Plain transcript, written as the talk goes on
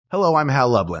Hello, I'm Hal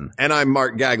Lublin. And I'm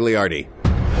Mark Gagliardi.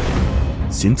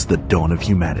 Since the dawn of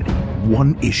humanity,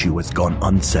 one issue has gone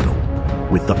unsettled.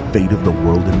 With the fate of the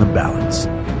world in the balance,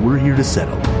 we're here to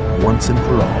settle, once and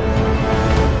for all.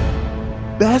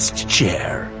 Best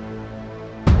chair.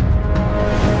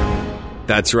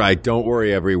 That's right. Don't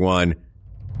worry, everyone.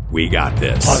 We got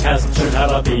this. Podcast should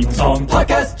have a theme song.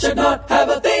 Podcast should not have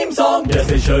a theme song. Yes,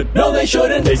 they should. No, they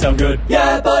shouldn't. They sound good.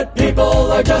 Yeah, but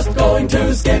people are just going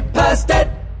to skip past it.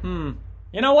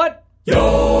 You know what?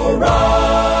 You're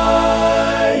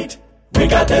right. We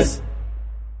got this.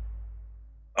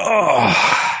 Oh,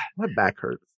 My back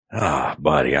hurts.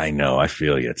 buddy, I know. I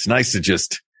feel you. It's nice to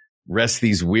just rest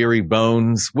these weary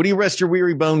bones. What do you rest your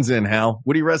weary bones in, Hal?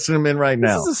 What are you resting them in right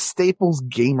now? This is a Staples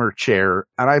gamer chair,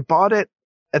 and I bought it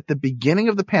at the beginning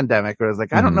of the pandemic. Where I was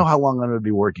like, I don't know how long I'm going to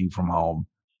be working from home.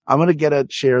 I'm going to get a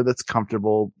chair that's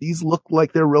comfortable. These look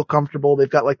like they're real comfortable. They've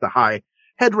got like the high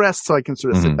headrest, so I can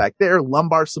sort of sit back there.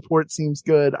 Lumbar support seems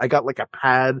good. I got like a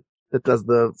pad that does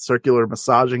the circular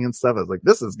massaging and stuff. I was like,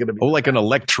 this is going to be like an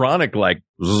electronic, like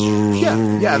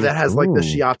yeah, that has like the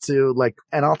shiatsu, like,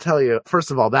 and I'll tell you, first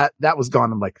of all, that was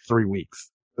gone in like 3 weeks.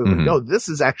 I was like, oh, this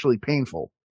is actually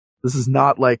painful. This is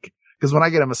not like, because when I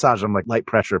get a massage, I'm like, light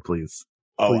pressure, please.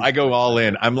 Oh, I go all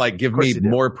in. I'm like, give me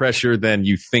more pressure than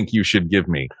you think you should give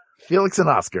me. Felix and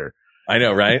Oscar. I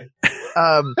know, right?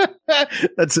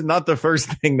 That's not the first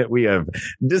thing that we have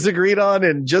disagreed on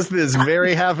in just this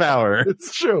very half hour.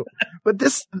 It's true. But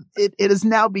it has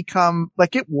now become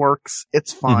like, it works.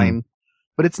 It's fine,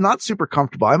 but it's not super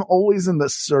comfortable. I'm always in the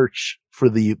search for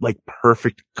the like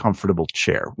perfect, comfortable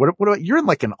chair. What about, you're in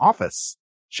like an office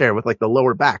chair with like the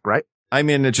lower back, right? I'm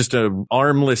in just a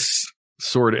armless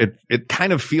sort of, it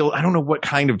kind of feels, I don't know what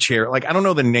kind of chair, like, I don't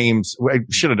know the names. I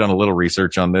should have done a little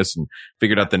research on this and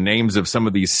figured out the names of some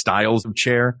of these styles of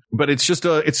chair, but it's just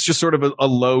sort of a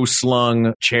low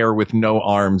slung chair with no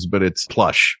arms, but it's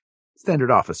plush. Standard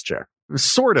office chair.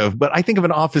 Sort of, but I think of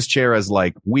an office chair as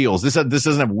like wheels. This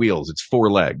doesn't have wheels. It's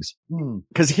 4 legs.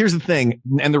 Cause here's the thing.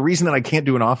 And the reason that I can't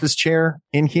do an office chair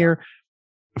in here,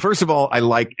 first of all, I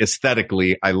like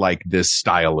this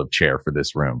style of chair for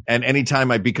this room. And anytime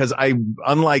because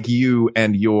unlike you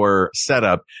and your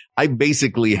setup, I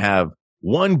basically have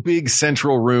one big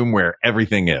central room where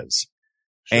everything is.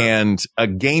 Sure. And a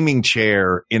gaming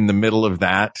chair in the middle of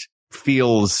that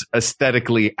feels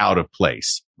aesthetically out of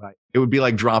place. Right. It would be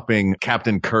like dropping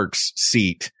Captain Kirk's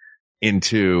seat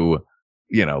into,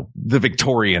 the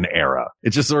Victorian era.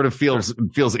 It just sort of feels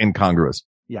incongruous.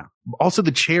 Yeah. Also,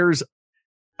 the chairs,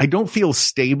 I don't feel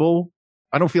stable.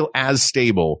 I don't feel as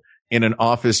stable in an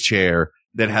office chair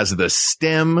that has the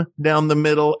stem down the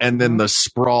middle and then the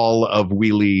sprawl of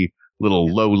wheelie little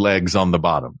low legs on the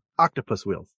bottom. Octopus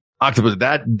wheels. Octopus.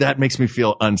 That makes me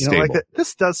feel unstable.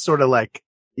 This does sort of like,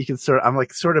 I'm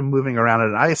like sort of moving around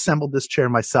it. I assembled this chair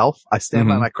myself. I stand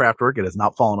by my craft work. It has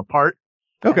not fallen apart.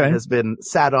 Okay. It has been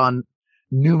sat on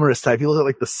numerous times. You look at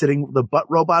like the butt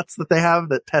robots that they have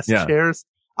that test chairs.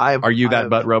 Are you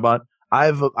that butt robot?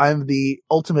 I'm the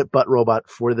ultimate butt robot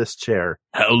for this chair.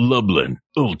 Hal Lublin,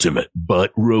 ultimate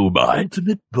butt robot.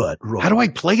 Ultimate butt robot. How do I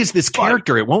play as this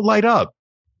character? It won't light up.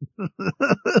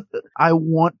 I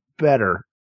want better.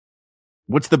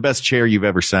 What's the best chair you've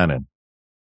ever sat in?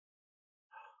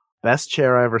 Best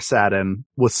chair I ever sat in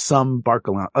was some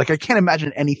Barca lounge. Like, I can't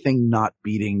imagine anything not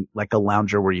beating like a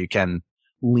lounger where you can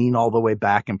lean all the way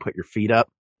back and put your feet up.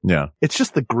 Yeah. It's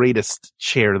just the greatest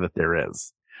chair that there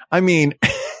is. I mean,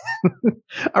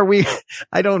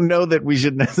 I don't know that we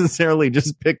should necessarily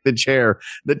just pick the chair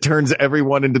that turns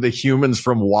everyone into the humans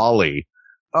from WALL-E.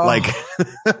 Oh. Like,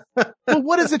 well,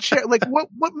 what is a chair? Like,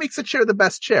 what makes a chair the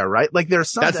best chair, right? Like,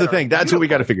 there's some. That's the thing. That's what we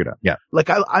got to figure out. Yeah. Like,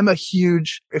 I'm a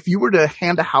huge, if you were to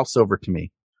hand a house over to me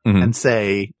and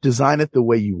say, design it the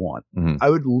way you want, I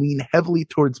would lean heavily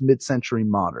towards mid-century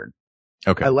modern.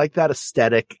 Okay. I like that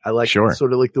aesthetic. I like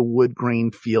sort of like the wood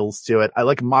grain feels to it. I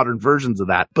like modern versions of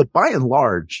that. But by and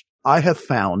large, I have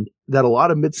found that a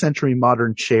lot of mid-century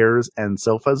modern chairs and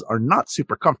sofas are not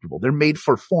super comfortable. They're made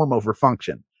for form over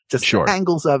function. Just the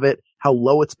angles of it, how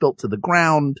low it's built to the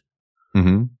ground.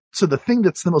 So the thing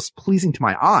that's the most pleasing to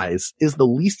my eyes is the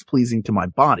least pleasing to my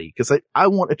body, because I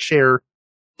want a chair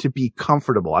to be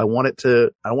comfortable. I don't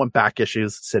want back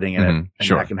issues sitting in it. And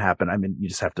that can happen. I mean, you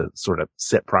just have to sort of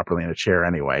sit properly in a chair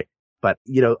anyway. But,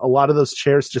 a lot of those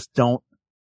chairs just don't,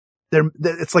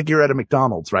 it's like you're at a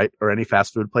McDonald's, right? Or any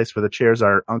fast food place where the chairs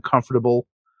are uncomfortable.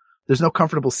 There's no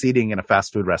comfortable seating in a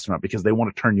fast food restaurant because they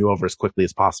want to turn you over as quickly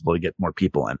as possible to get more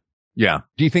people in. Yeah.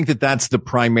 Do you think that that's the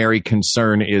primary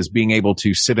concern, is being able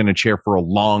to sit in a chair for a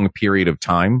long period of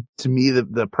time? To me,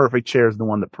 the perfect chair is the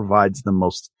one that provides the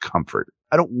most comfort.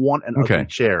 I don't want an ugly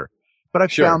chair. But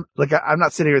I've found, like, I'm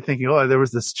not sitting here thinking, oh, there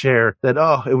was this chair that,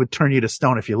 it would turn you to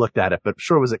stone if you looked at it. But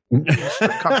sure was it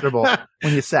comfortable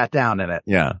when you sat down in it.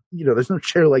 Yeah. There's no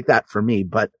chair like that for me.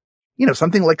 But,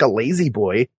 something like a Lazy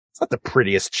Boy, it's not the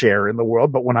prettiest chair in the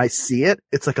world, but when I see it,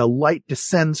 it's like a light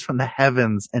descends from the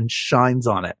heavens and shines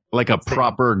on it. Like a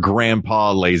proper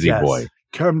grandpa Lazy Boy.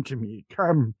 Come to me.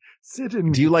 Come. Sit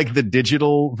in. Do you like the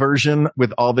digital version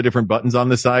with all the different buttons on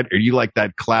the side? Or do you like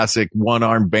that classic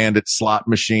one-arm bandit slot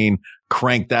machine,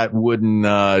 crank that wooden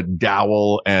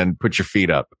dowel and put your feet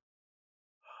up?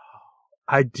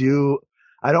 I do.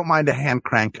 I don't mind a hand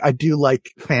crank. I do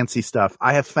like fancy stuff.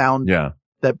 I have found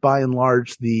that by and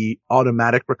large, the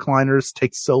automatic recliners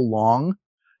take so long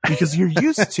because you're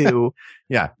used to,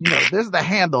 there's the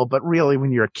handle, but really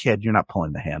when you're a kid, you're not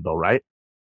pulling the handle, right?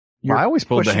 I always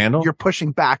pulled the handle. You're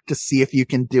pushing back to see if you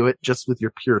can do it just with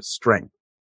your pure strength.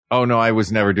 Oh, no, I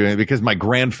was never doing it because my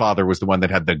grandfather was the one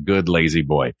that had the good Lazy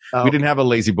Boy. Oh. We didn't have a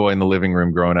Lazy Boy in the living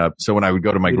room growing up. So when I would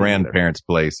go to my grandparents'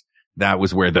 place, that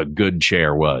was where the good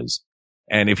chair was.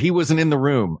 And if he wasn't in the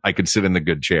room, I could sit in the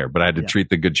good chair, but I had to treat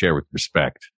the good chair with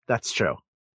respect. That's true.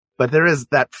 But there is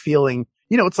that feeling,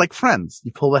 it's like Friends.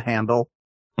 You pull the handle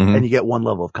and you get one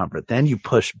level of comfort. Then you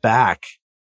push back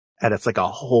and it's like a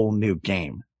whole new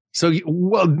game. So,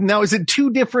 now is it two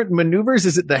different maneuvers?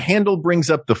 Is it the handle brings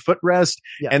up the footrest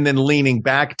and then leaning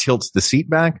back tilts the seat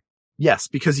back? Yes,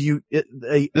 because this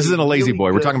isn't a Lazy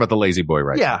Boy. We're talking about the Lazy Boy,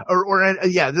 right? Yeah. Or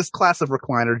this class of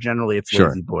recliner, generally it's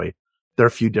Lazy Boy. There are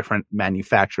a few different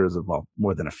manufacturers of,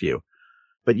 more than a few.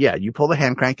 But you pull the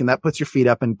hand crank and that puts your feet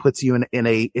up and puts you in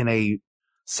a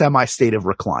semi state of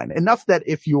recline. Enough that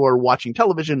if you are watching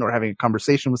television or having a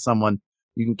conversation with someone,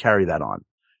 you can carry that on.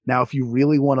 Now, if you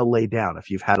really want to lay down, if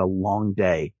you've had a long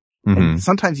day, and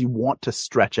sometimes you want to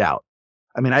stretch out.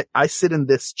 I mean, I sit in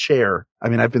this chair. I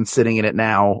mean, I've been sitting in it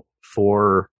now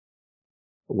for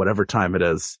whatever time it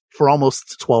is, for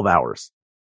almost 12 hours.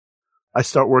 I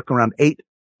start work around 8.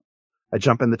 I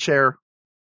jump in the chair.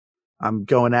 I'm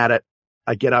going at it.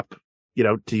 I get up,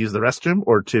 to use the restroom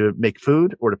or to make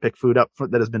food or to pick food up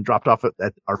that has been dropped off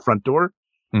at our front door.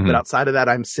 But outside of that,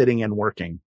 I'm sitting and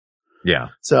working. Yeah.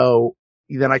 So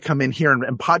then I come in here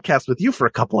and podcast with you for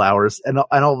a couple hours and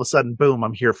all of a sudden, boom,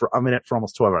 I'm in it for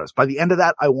almost 12 hours. By the end of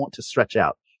that, I want to stretch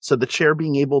out. So the chair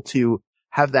being able to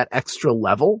have that extra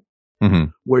level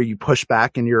where you push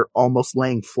back and you're almost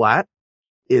laying flat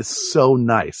is so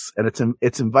nice. And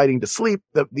it's inviting to sleep.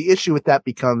 The issue with that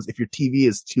becomes if your TV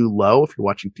is too low, if you're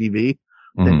watching TV,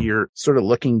 then you're sort of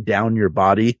looking down your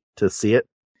body to see it.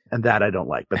 And that I don't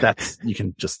like, but you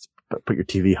can just put your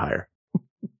TV higher.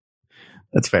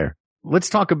 That's fair.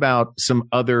 Let's talk about some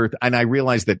other, and I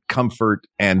realize that comfort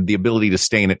and the ability to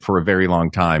stay in it for a very long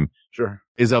time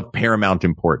is of paramount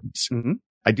importance.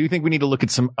 I do think we need to look at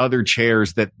some other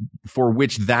chairs for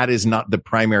which that is not the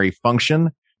primary function,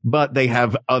 but they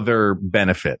have other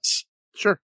benefits.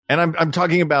 Sure. And I'm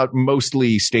talking about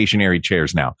mostly stationary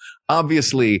chairs now.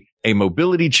 Obviously, a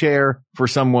mobility chair for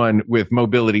someone with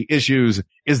mobility issues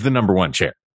is the number one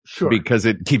chair. Sure. Because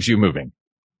it keeps you moving.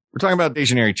 We're talking about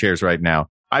stationary chairs right now.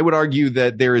 I would argue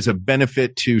that there is a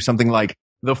benefit to something like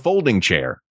the folding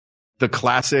chair, the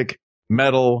classic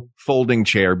metal folding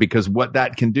chair, because what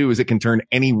that can do is it can turn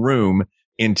any room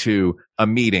into a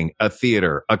meeting, a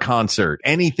theater, a concert,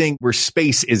 anything where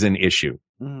space is an issue.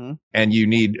 And you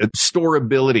need a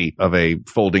storability of a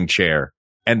folding chair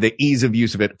and the ease of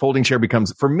use of it. Folding chair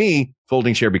becomes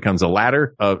a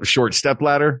ladder, a short step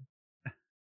ladder.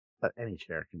 But any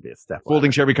chair can be a step ladder.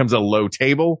 Folding chair becomes a low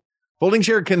table. Folding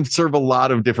chair can serve a lot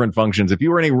of different functions. If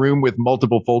you were in a room with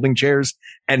multiple folding chairs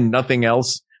and nothing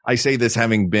else, I say this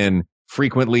having been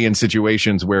frequently in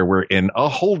situations where we're in a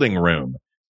holding room.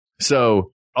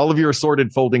 So all of your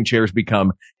assorted folding chairs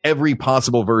become every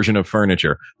possible version of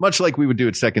furniture, much like we would do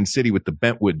at Second City with the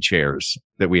bentwood chairs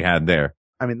that we had there.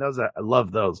 I mean, I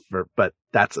love those, but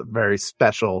that's a very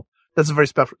special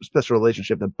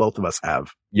relationship that both of us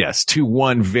have. Yes, to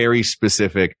one very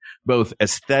specific, both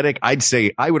aesthetic.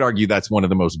 I would argue that's one of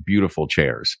the most beautiful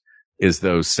chairs is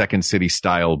those Second City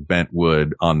style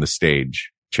bentwood on the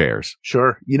stage chairs.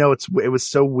 Sure. It was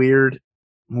so weird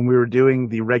when we were doing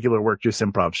the regular Work Juice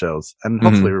improv shows, and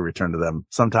hopefully we return to them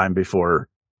sometime before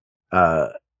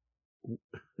we're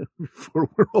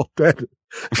all dead.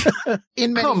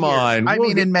 In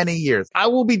many years. I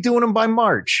will be doing them by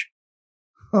March.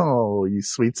 Oh, you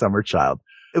sweet summer child.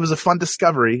 It was a fun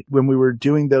discovery when we were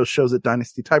doing those shows at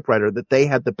Dynasty Typewriter that they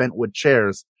had the bentwood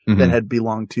chairs that had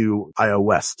belonged to I.O.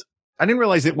 West. I didn't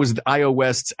realize it was I.O.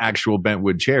 West's actual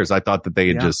bentwood chairs. I thought that they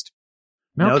had just...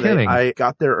 No kidding. I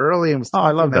got there early and was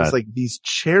I love that. I was like, these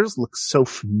chairs look so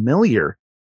familiar.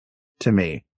 to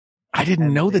me. I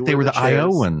didn't know that they were the IO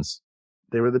ones.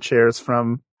 They were the chairs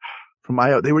from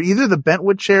IO. They were either the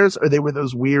Bentwood chairs or they were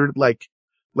those weird, like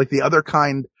the other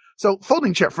kind. So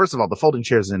folding chair, first of all, the folding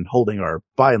chairs in Holding are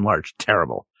by and large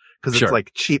terrible because it's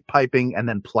like cheap piping and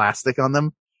then plastic on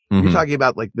them. Mm-hmm. You're talking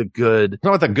about like the good,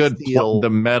 the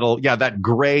metal. Yeah. That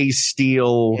gray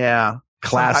steel. Yeah.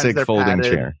 Classic folding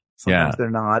padded, chair. Sometimes they're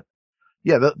not.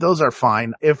 Yeah. Those are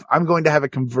fine. If I'm going to have a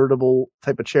convertible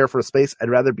type of chair for a space, I'd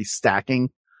rather be stacking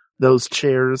those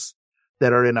chairs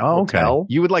that are in a hotel.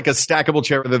 You would like a stackable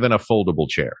chair rather than a foldable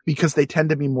chair because they tend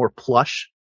to be more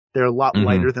plush. They're a lot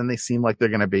lighter than they seem like they're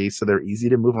going to be. So they're easy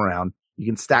to move around. You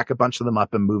can stack a bunch of them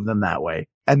up and move them that way.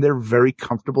 And they're very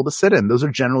comfortable to sit in. Those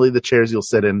are generally the chairs you'll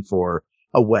sit in for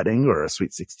a wedding or a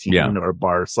sweet 16 or a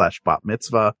bar / bat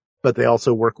mitzvah. But they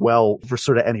also work well for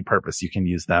sort of any purpose. You can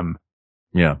use them.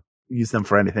 Yeah. Use them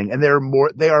for anything. And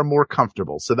they are more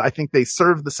comfortable. So I think they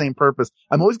serve the same purpose.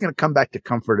 I'm always going to come back to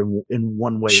comfort in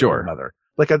one way or another.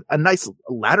 Like a nice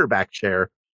ladder back chair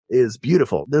is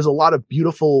beautiful. There's a lot of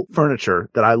beautiful furniture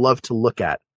that I love to look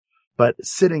at, but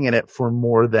sitting in it for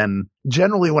more than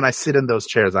generally when I sit in those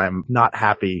chairs, I'm not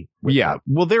happy with them.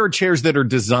 Well, there are chairs that are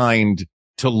designed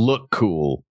to look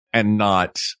cool and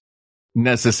not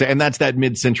necessary. And that's that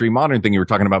mid-century modern thing you were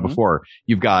talking about before.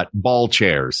 You've got ball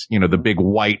chairs, the big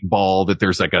white ball that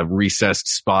there's like a recessed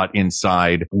spot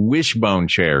inside. Wishbone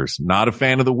chairs. Not a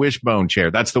fan of the wishbone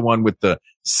chair. That's the one with the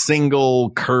single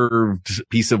curved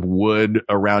piece of wood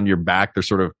around your back. They're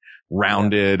sort of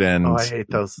rounded and I hate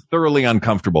those. Thoroughly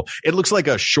uncomfortable. It looks like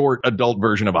a short adult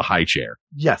version of a high chair.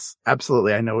 Yes,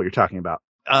 absolutely. I know what you're talking about.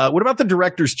 What about the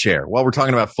director's chair while we're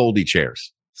talking about foldy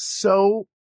chairs? So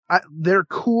they're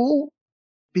cool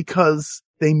because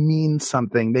they mean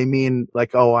something. They mean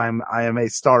like, I am a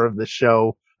star of this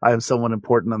show. I am someone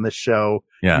important on this show.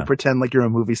 Yeah. You pretend like you're a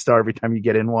movie star every time you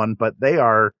get in one, but they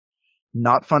are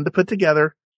not fun to put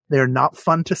together. They're not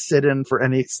fun to sit in for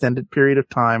any extended period of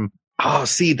time. Oh,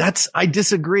 see, I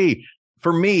disagree.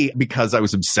 For me, because I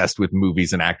was obsessed with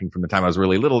movies and acting from the time I was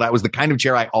really little, that was the kind of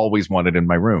chair I always wanted in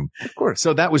my room. Of course.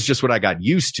 So that was just what I got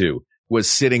used to, was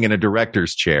sitting in a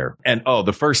director's chair. And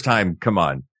the first time, come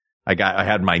on, I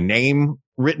had my name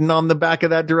written on the back of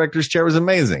that director's chair. It was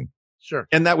amazing. Sure.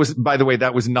 And that was, by the way,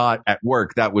 that was not at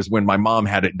work. That was when my mom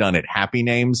had it done at Happy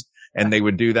Names, and they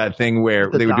would do that thing where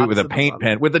they would do it with a paint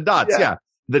pen with the dots. Yeah.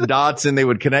 The dots, and they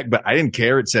would connect, but I didn't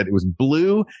care. It was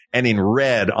blue, and in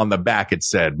red on the back, it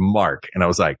said Mark. And I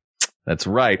was like, that's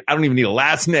right. I don't even need a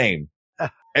last name.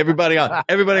 Everybody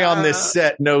on this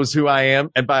set knows who I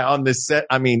am. And by on this set,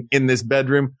 I mean in this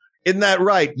bedroom. Isn't that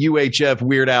right? UHF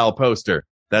Weird Al poster.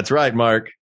 That's right, Mark.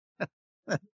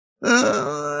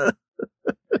 So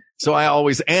I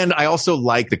also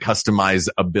like the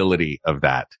customizability of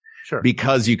that. Sure.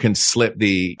 Because you can slip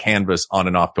the canvas on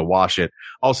and off to wash it.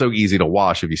 Also easy to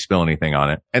wash if you spill anything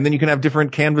on it. And then you can have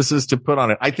different canvases to put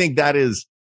on it. I think that is,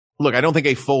 look, I don't think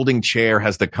a folding chair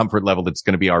has the comfort level that's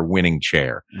going to be our winning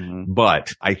chair. Mm-hmm.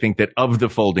 But I think that of the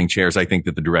folding chairs, I think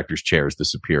that the director's chair is the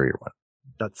superior one.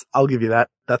 I'll give you that.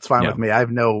 That's fine with me. I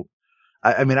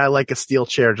like a steel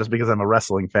chair just because I'm a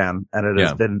wrestling fan, and it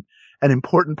has been an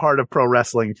important part of pro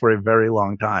wrestling for a very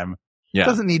long time. Yeah. It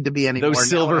doesn't need to be any those more.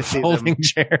 Silver folding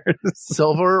chairs.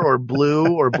 Silver or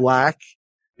blue or black.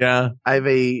 Yeah. I have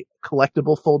a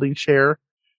collectible folding chair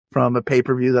from a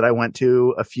pay-per-view that I went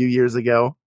to a few years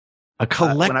ago. A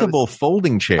collectible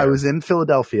folding chair. I was in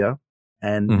Philadelphia,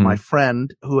 and my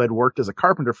friend who had worked as a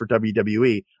carpenter for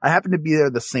WWE, I happened to be there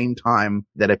the same time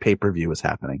that a pay-per-view was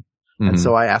happening. Mm-hmm. And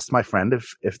so I asked my friend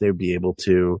if they'd be able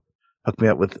to hook me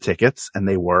up with the tickets, and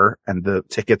they were, and the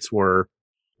tickets were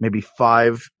maybe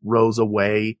 5 rows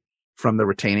away from the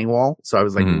retaining wall. So I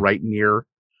was like right near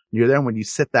there. And when you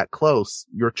sit that close,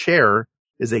 your chair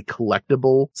is a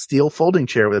collectible steel folding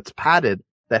chair that's padded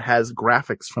that has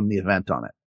graphics from the event on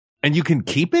it. And you can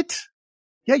keep it?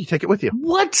 Yeah, you take it with you.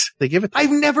 What? They give it to you.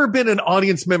 I've never been an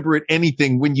audience member at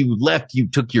anything. When you left, you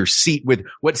took your seat with,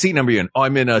 what seat number are you in? Oh,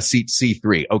 I'm in seat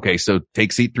C3. Okay, so take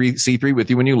C3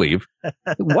 with you when you leave.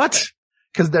 What?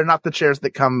 Because they're not the chairs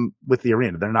that come with the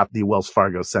arena. They're not the Wells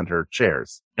Fargo Center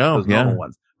chairs. Oh, those normal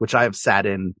ones, which I have sat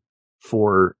in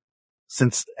ever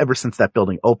since that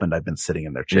building opened. I've been sitting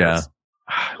in their chairs. Yeah.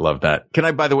 I love that. Can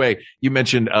I, by the way, you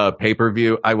mentioned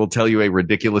pay-per-view. I will tell you a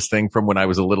ridiculous thing from when I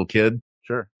was a little kid.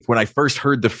 Sure. When I first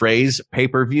heard the phrase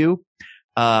pay-per-view,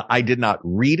 I did not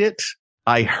read it.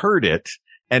 I heard it,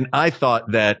 and I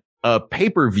thought that a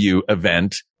pay-per-view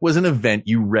event was an event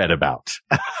you read about.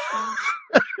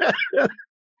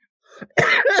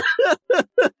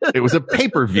 It was a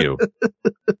pay-per-view.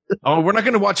 Oh, we're not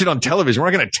going to watch it on television.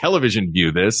 We're not going to television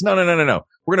view this. No.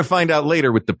 We're going to find out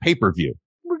later with the pay-per-view.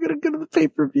 We're going to go to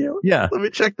pay-per-view. Yeah. Let me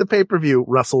check the pay-per-view.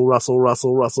 Russell.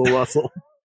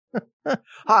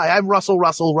 Hi, I'm Russell,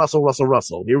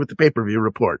 here with the pay-per-view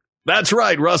report. That's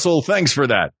right, Russell. Thanks for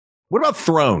that. What about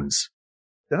thrones?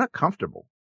 They're not comfortable.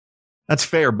 That's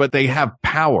fair, but they have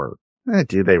power.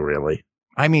 Do they really?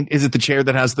 I mean, is it the chair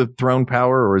that has the throne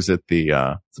power, or is it the...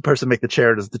 Does the person make the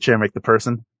chair? Does the chair make the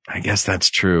person? I guess that's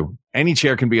true. Any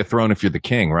chair can be a throne if you're the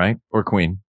king, right? Or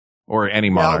queen. Or any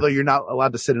monarch. Although you're not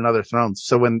allowed to sit in other thrones.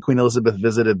 So when Queen Elizabeth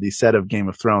visited the set of Game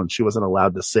of Thrones, she wasn't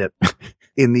allowed to sit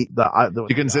in the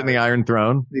you couldn't sit in the Iron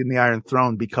Throne? In the Iron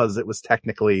Throne because it was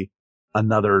technically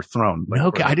another throne. Like,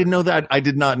 okay, I didn't know that. I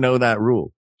did not know that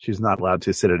rule. She's not allowed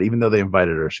to sit it, even though they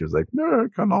invited her. She was like, no, I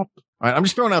cannot. All right, I'm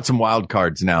just throwing out some wild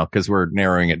cards now because we're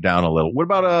narrowing it down a little. What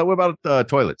about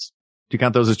toilets? Do you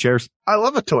count those as chairs? I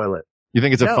love a toilet. You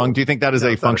think it's do you think that is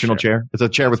a functional chair? It's a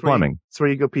chair with plumbing. It's where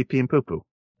you go pee and poo poo.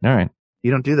 All right.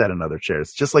 You don't do that in other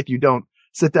chairs. Just like you don't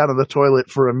sit down on the toilet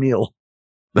for a meal.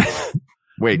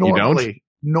 Wait, you don't?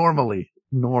 Normally.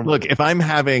 Look, if I'm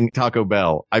having Taco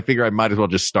Bell, I figure I might as well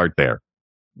just start there.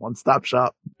 One-stop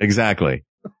shop. Exactly.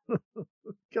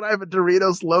 Can I have a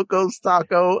Doritos Locos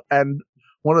taco and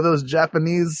one of those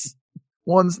Japanese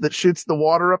ones that shoots the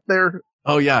water up there?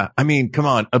 Oh, yeah. I mean, come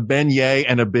on. A beignet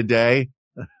and a bidet.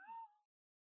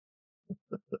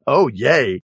 Oh,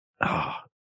 yay. Oh,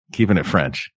 keeping it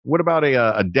French. What about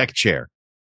a deck chair?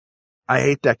 I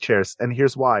hate deck chairs, and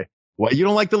here's why. What? You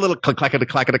don't like the little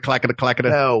clackada?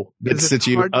 No. That sits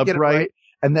you upright? Right.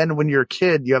 And then when you're a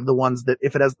kid, you have the ones that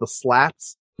if it has the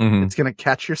slats, it's going to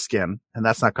catch your skin, and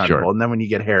that's not comfortable. Sure. And then when you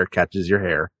get hair, it catches your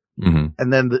hair. Mm-hmm.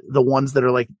 And then the ones that are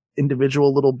like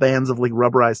individual little bands of like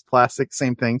rubberized plastic,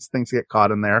 same things get caught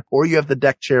in there. Or you have the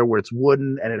deck chair where it's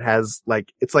wooden and it has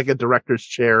like, it's like a director's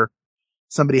chair.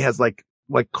 Somebody has like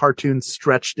cartoons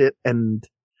stretched it and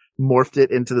morphed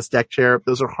it into this deck chair.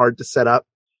 Those are hard to set up.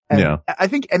 And yeah. I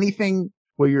think anything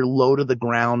where you're low to the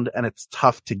ground and it's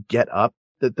tough to get up,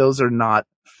 that those are not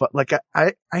fun. Like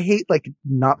I hate like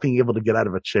not being able to get out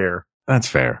of a chair. That's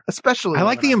fair. Especially. I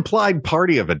like the implied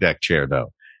party of a deck chair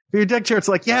though. For your deck chair, it's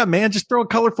like, yeah, man, just throw a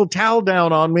colorful towel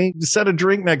down on me, just set a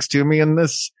drink next to me. And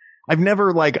this, I've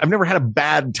never had a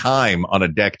bad time on a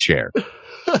deck chair.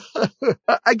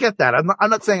 I get that. I'm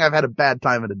not saying I've had a bad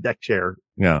time in a deck chair.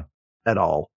 Yeah. At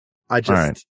all. I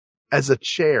just, as a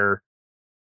chair,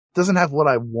 doesn't have what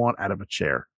I want out of a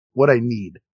chair, what I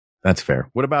need. That's fair.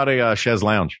 What about a chaise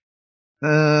lounge?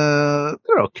 They're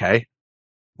okay.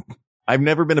 I've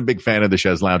never been a big fan of the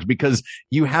chaise lounge because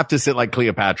you have to sit like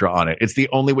Cleopatra on it. It's the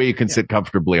only way you can sit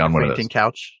comfortably on one of those. Fainting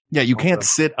couch. Yeah, you can't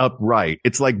sit upright.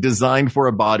 It's like designed for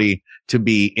a body to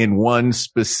be in one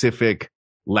specific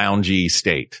loungy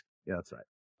state. Yeah, that's right.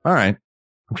 All right.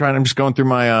 I'm just going through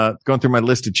my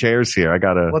list of chairs here.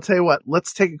 Well, I'll tell you what,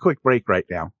 let's take a quick break right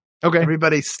now. Okay.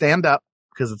 Everybody stand up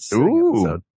because it's an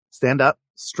episode. Stand up,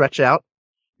 stretch out.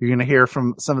 You're going to hear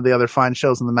from some of the other fine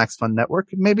shows on the Max Fun Network.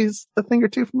 Maybe a thing or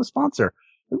two from a sponsor.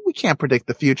 We can't predict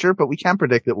the future, but we can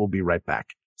predict that we'll be right back.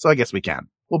 So I guess we can.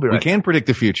 We'll be right back. We can predict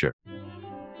the future.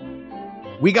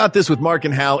 We Got This with Mark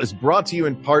and Hal is brought to you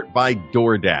in part by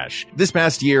DoorDash. This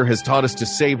past year has taught us to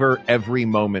savor every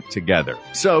moment together.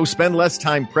 So spend less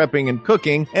time prepping and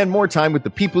cooking and more time with the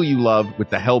people you love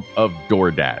with the help of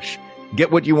DoorDash.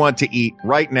 Get what you want to eat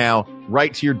right now,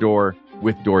 right to your door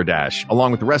with DoorDash.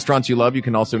 Along with the restaurants you love, you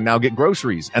can also now get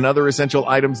groceries and other essential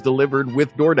items delivered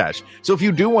with DoorDash. So if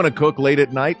you do want to cook late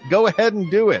at night, go ahead and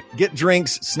do it. Get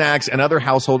drinks, snacks, and other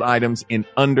household items in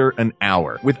under an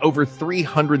hour. With over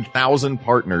 300,000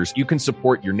 partners, you can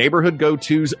support your neighborhood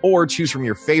go-tos or choose from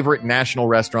your favorite national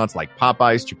restaurants like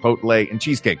Popeyes, Chipotle, and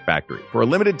Cheesecake Factory. For a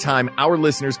limited time, our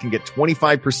listeners can get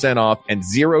 25% off and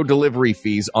zero delivery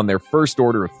fees on their first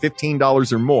order of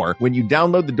 $15 or more when you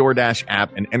download the DoorDash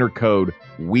app and enter code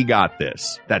We Got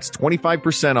This. That's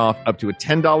 25% off up to a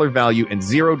 $10 value and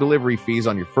zero delivery fees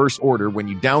on your first order when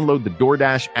you download the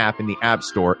DoorDash app in the App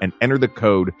Store and enter the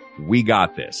code We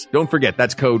Got This. Don't forget,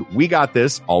 that's code We Got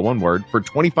This, all one word, for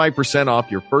 25% off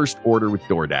your first order with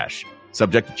DoorDash.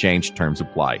 Subject to change, terms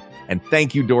apply. And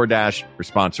thank you, DoorDash, for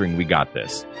sponsoring We Got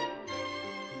This.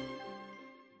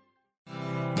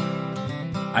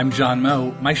 I'm John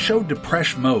Moe. My show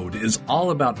Depresh Mode is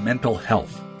all about mental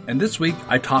health. And this week,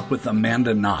 I talked with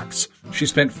Amanda Knox. She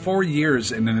spent 4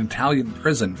 years in an Italian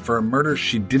prison for a murder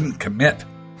she didn't commit.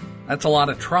 That's a lot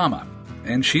of trauma,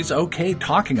 and she's okay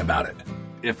talking about it.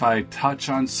 If I touch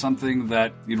on something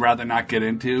that you'd rather not get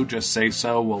into, just say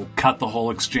so. We'll cut the whole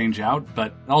exchange out,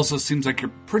 but it also seems like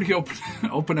you're pretty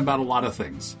open about a lot of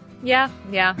things. Yeah.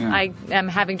 I am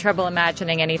having trouble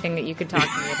imagining anything that you could talk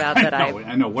to me about that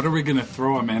I know. What are we going to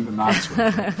throw Amanda Knox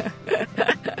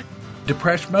with?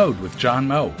 Depeche Mode with John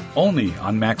Moe, only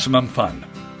on Maximum Fun.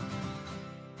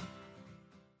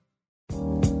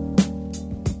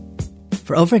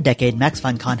 For over a decade, Max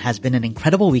FunCon has been an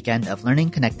incredible weekend of learning,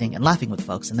 connecting, and laughing with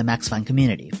folks in the Max Fun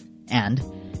community. And,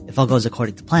 if all goes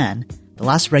according to plan, the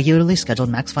last regularly scheduled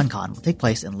Max FunCon will take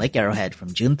place in Lake Arrowhead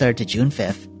from June 3rd to June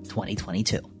 5th,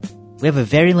 2022. We have a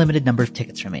very limited number of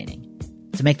tickets remaining.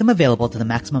 To make them available to the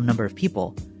maximum number of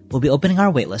people, we'll be opening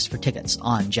our waitlist for tickets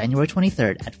on January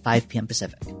 23rd at 5 p.m.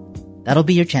 Pacific. That'll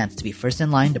be your chance to be first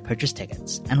in line to purchase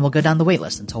tickets, and we'll go down the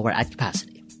waitlist until we're at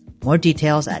capacity. More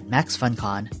details at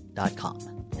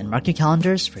maxfuncon.com. And mark your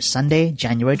calendars for Sunday,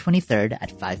 January 23rd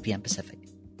at 5 p.m. Pacific.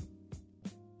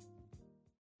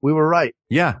 We were right.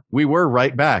 Yeah, we were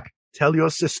right back. Tell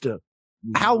your sister.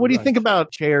 Hal, what do you think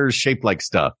about chairs shaped like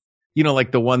stuff? You know,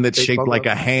 like the one that's shaped like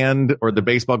a hand, or the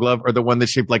baseball glove, or the one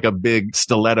that's shaped like a big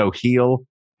stiletto heel.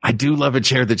 I do love a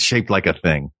chair that's shaped like a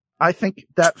thing. I think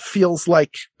that feels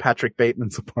like Patrick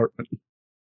Bateman's apartment.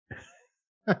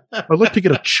 I'd like to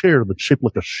get a chair that's shaped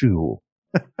like a shoe,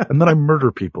 and then I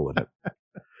murder people in it.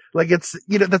 Like it's,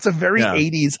 you know, that's a very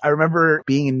 80s. I remember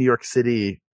being in New York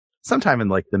City sometime in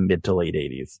like the mid to late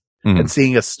 80s. And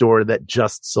seeing a store that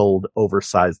just sold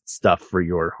oversized stuff for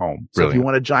your home. So if you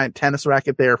want a giant tennis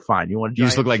racket there, fine. You want a giant You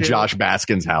just look like Josh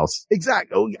Baskin's house.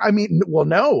 Exactly. Oh, I mean, well,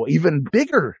 no, even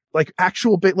bigger, like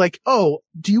actual big, like, oh,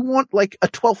 do you want like a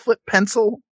 12-foot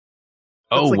pencil?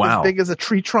 That's like wow. As big as a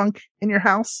tree trunk in your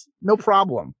house? No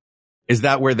problem. Is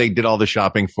that where they did all the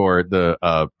shopping for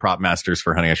the prop masters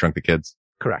for Honey, I Shrunk the Kids?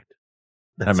 Correct.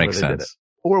 That makes sense.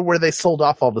 Or where they sold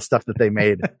off all the stuff that they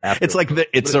made. It's like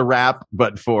It's a Wrap,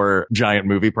 but for giant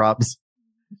movie props.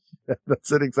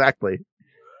 That's it exactly.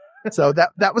 So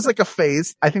that was like a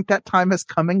phase. I think that time has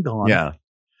come and gone. Yeah.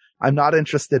 I'm not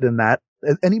interested in that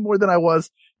any more than I was.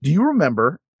 Do you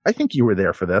remember? I think you were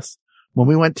there for this when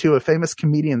we went to a famous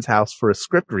comedian's house for a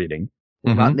script reading.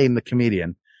 We'll not name the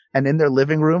comedian. And in their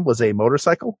living room was a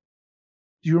motorcycle.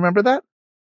 Do you remember that?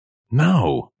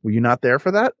 No. Were you not there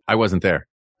for that? I wasn't there.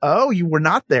 Oh, you were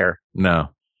not there. No.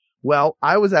 Well,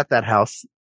 I was at that house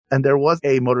and there was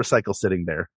a motorcycle sitting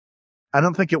there. I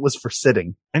don't think it was for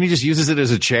sitting. And he just uses it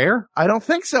as a chair? I don't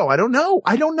think so. I don't know.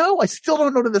 I still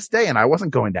don't know to this day, and I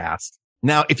wasn't going to ask.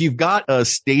 Now, if you've got a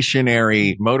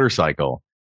stationary motorcycle,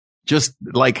 just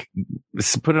like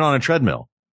put it on a treadmill.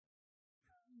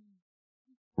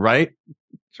 Right?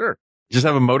 Sure. Just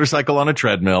have a motorcycle on a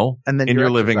treadmill and then in your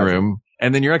living room,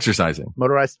 and then you're exercising.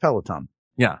 Motorized Peloton.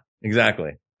 Yeah,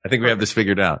 exactly. I think we have this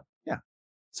figured out. Yeah.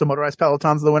 So motorized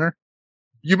Peloton's the winner?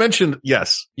 You mentioned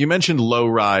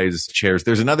low-rise chairs.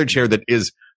 There's another chair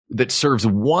that serves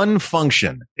one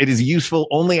function. It is useful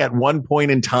only at one point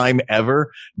in time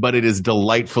ever, but it is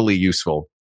delightfully useful.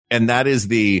 And that is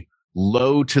the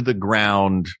low to the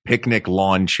ground picnic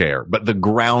lawn chair, but the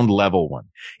ground level one.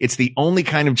 It's the only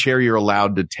kind of chair you're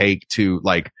allowed to take to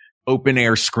like open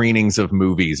air screenings of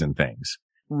movies and things.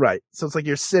 Right. So it's like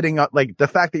you're sitting on, like the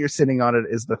fact that you're sitting on it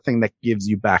is the thing that gives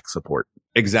you back support.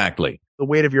 Exactly. The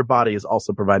weight of your body is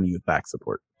also providing you with back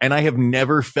support. And I have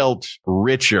never felt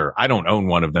richer. I don't own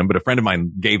one of them, but a friend of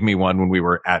mine gave me one when we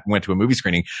went to a movie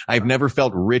screening. I've never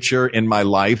felt richer in my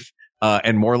life,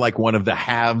 and more like one of the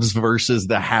haves versus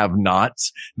the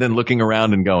have-nots than looking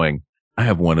around and going, I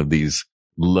have one of these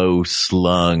low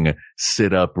slung,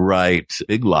 sit upright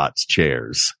Big Lots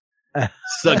chairs.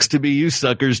 Sucks to be you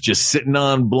suckers just sitting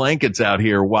on blankets out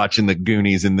here watching the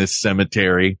Goonies in this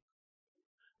cemetery.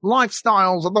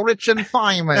 Lifestyles of the rich and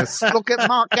famous. Look at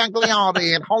Mark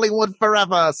Gagliardi in Hollywood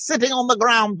Forever, sitting on the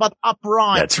ground but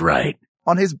upright. That's right.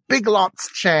 On his Big Lots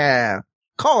chair.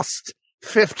 Cost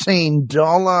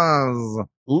 $15.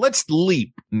 Let's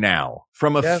leap now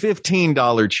from a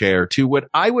 $15 chair to what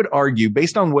I would argue,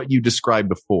 based on what you described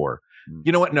before.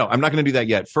 You know what? No, I'm not going to do that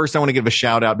yet. First, I want to give a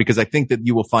shout out because I think that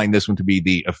you will find this one to be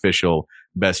the official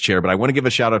best chair, but I want to give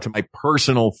a shout out to my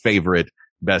personal favorite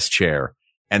best chair.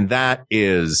 And that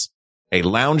is a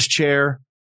lounge chair,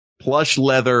 plush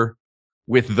leather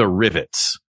with the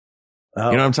rivets.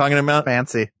 Oh, you know what I'm talking about?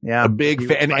 Fancy. Yeah. A big,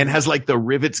 and has like the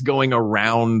rivets going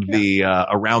around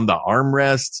around the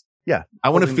armrests. Yeah. I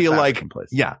want to feel like,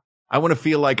 I want to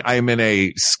feel like I'm in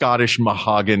a Scottish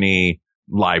mahogany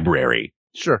library.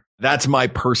 Sure. That's my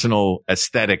personal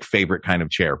aesthetic favorite kind of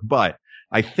chair. But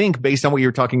I think based on what you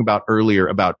were talking about earlier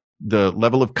about the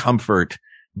level of comfort,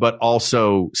 but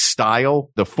also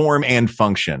style, the form and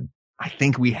function, I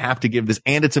think we have to give this,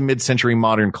 and it's a mid-century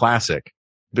modern classic.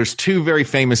 There's two very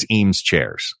famous Eames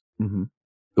chairs. Mm-hmm.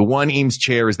 The one Eames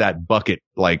chair is that bucket,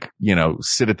 like, you know,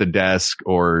 sit at the desk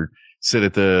or sit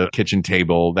at the kitchen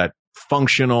table, that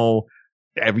functional,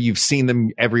 you've seen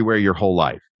them everywhere your whole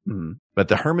life. Mm-hmm. But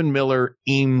the Herman Miller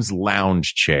Eames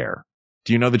lounge chair.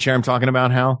 Do you know the chair I'm talking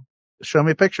about, Hal? Show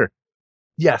me a picture.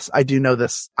 Yes, I do know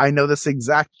this. I know this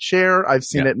exact chair. I've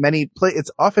seen it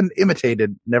it's often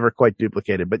imitated, never quite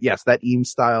duplicated. But yes, that Eames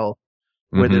style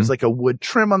where there's like a wood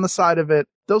trim on the side of it.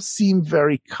 Those seem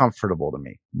very comfortable to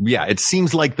me. Yeah, it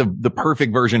seems like the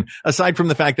perfect version, aside from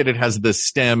the fact that it has the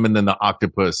stem and then the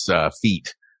octopus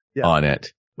feet on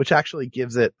it. Which actually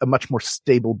gives it a much more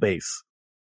stable base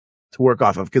to work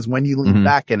off of. Because when you lean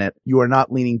back in it, you are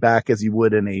not leaning back as you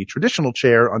would in a traditional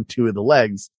chair on two of the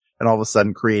legs, and all of a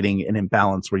sudden creating an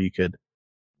imbalance where you could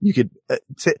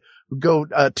go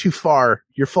too far.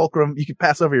 Your fulcrum, you could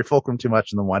pass over your fulcrum too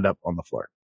much and then wind up on the floor.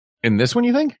 In this one,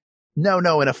 you think?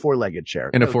 No, in a four-legged chair.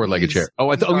 In a four-legged chair.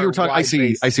 Oh, you were talking. I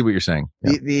see what you're saying.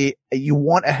 Yeah. You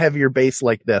want a heavier base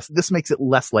like this. This makes it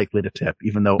less likely to tip,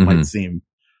 even though it might seem,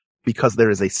 because there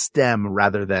is a stem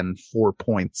rather than 4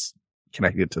 points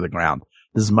connected to the ground.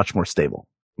 This is much more stable.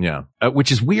 Yeah.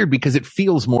 Which is weird because it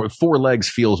feels more, 4 legs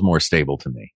feels more stable to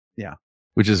me. Yeah.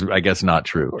 Which is, I guess, not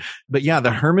true. But yeah,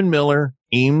 the Herman Miller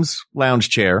Eames lounge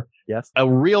chair. Yes. A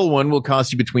real one will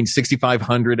cost you between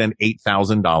 $6,500 and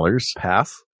 $8,000.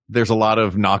 Pass. There's a lot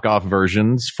of knockoff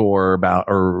versions for about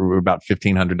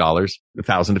 $1,500, $1,000 to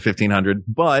 $1,500,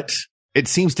 but it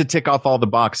seems to tick off all the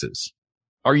boxes.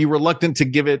 Are you reluctant to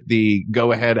give it the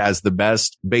go ahead as the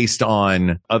best based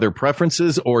on other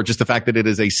preferences, or just the fact that it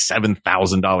is a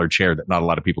 $7,000 chair that not a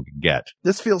lot of people can get?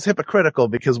 This feels hypocritical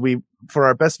because for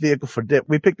our best vehicle for dip,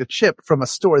 we picked a chip from a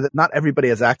store that not everybody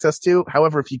has access to.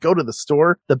 However, if you go to the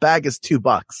store, the bag is $2.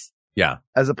 Yeah.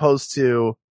 As opposed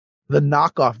to the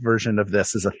knockoff version of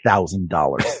this is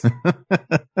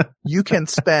 $1,000. You can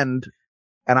spend,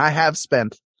 and I have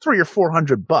spent $300 or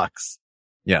 $400.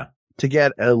 Yeah. To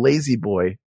get a Lazy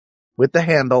Boy with the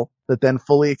handle that then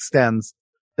fully extends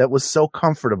that was so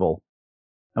comfortable.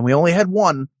 And we only had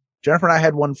one. Jennifer and I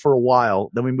had one for a while.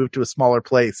 Then we moved to a smaller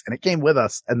place and it came with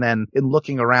us. And then in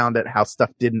looking around at how stuff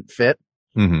didn't fit,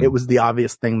 it was the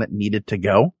obvious thing that needed to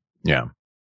go. Yeah.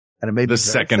 And it made the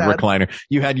second sad. Recliner.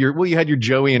 You had your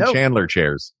Joey and Chandler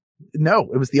chairs. No,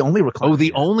 it was the only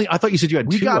recliner. Oh, I thought you said you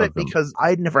had two of them. We got it because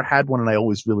I'd never had one and I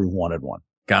always really wanted one.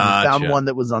 Gotcha. We found one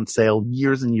that was on sale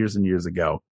years and years and years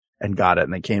ago and got it.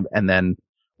 And they came, and then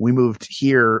we moved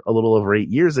here a little over 8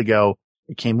 years ago.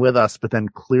 It came with us, but then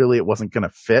clearly it wasn't going to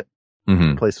fit.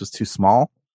 The place was too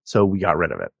small. So we got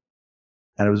rid of it.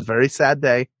 And it was a very sad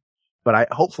day, but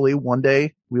hopefully one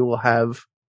day we will have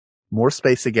more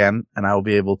space again and I will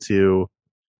be able to,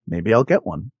 maybe I'll get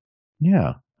one.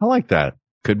 Yeah. I like that.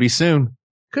 Could be soon.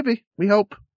 Could be. We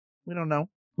hope. We don't know.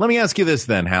 Let me ask you this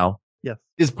then, Hal. Yes.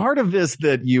 Is part of this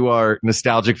that you are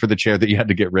nostalgic for the chair that you had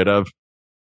to get rid of?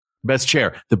 Best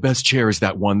chair. The best chair is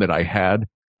that one that I had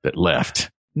that left.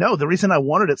 No, the reason I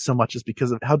wanted it so much is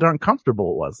because of how darn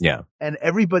comfortable it was. Yeah. And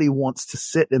everybody wants to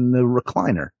sit in the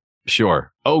recliner.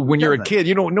 Sure. Oh, when you're a kid,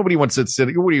 nobody wants to sit.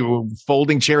 What are you,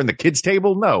 folding chair in the kids'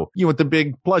 table? No. You want the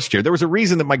big plush chair. There was a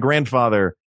reason that my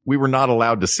grandfather, we were not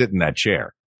allowed to sit in that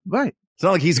chair. Right. It's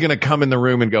not like he's going to come in the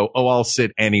room and go, oh, I'll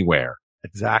sit anywhere.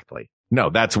 Exactly. No,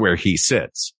 that's where he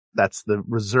sits. That's the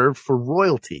reserved for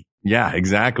royalty. Yeah,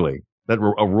 exactly. That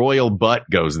a royal butt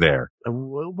goes there. A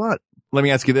royal butt. Let me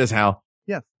ask you this, Hal.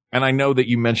 Yeah. And I know that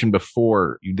you mentioned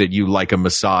before that you like a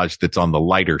massage that's on the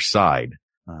lighter side.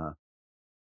 Uh-huh.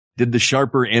 Did the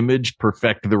Sharper Image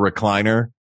perfect the recliner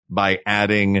by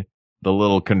adding the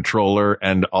little controller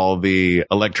and all the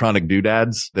electronic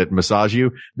doodads that massage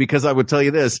you? Because I would tell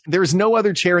you this, there's no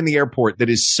other chair in the airport that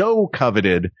is so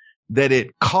coveted that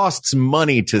it costs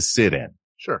money to sit in.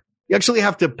 Sure. You actually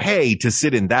have to pay to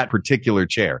sit in that particular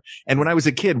chair. And when I was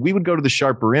a kid, we would go to the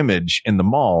Sharper Image in the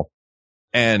mall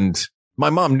and my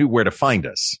mom knew where to find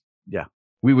us. Yeah.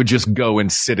 We would just go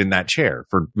and sit in that chair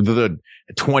for the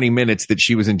 20 minutes that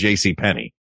she was in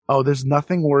JCPenney. Oh, there's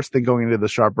nothing worse than going into the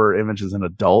Sharper Image as an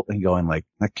adult and going like,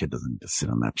 that kid doesn't need to sit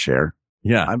on that chair.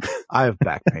 Yeah. I have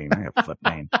back pain. I have foot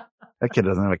pain. That kid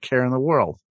doesn't have a care in the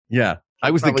world. Yeah.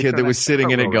 I was the kid that was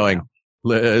sitting in it going, now.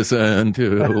 Listen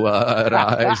to what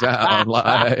I sound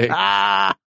like.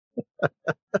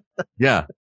 Yeah.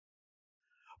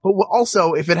 But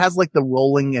also, if it has like the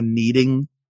rolling and kneading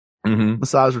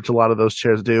massage, which a lot of those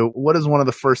chairs do, what is one of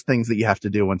the first things that you have to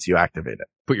do once you activate it?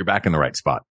 Put your back in the right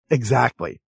spot.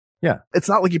 Exactly. Yeah. It's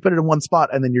not like you put it in one spot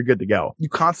and then you're good to go. You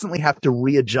constantly have to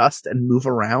readjust and move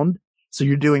around. So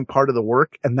you're doing part of the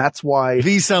work. And that's why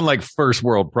these sound like first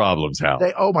world problems, Hal.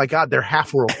 Oh my God. They're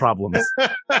half world problems.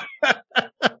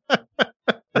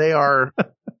 They are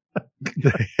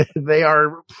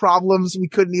problems we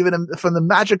couldn't even, from the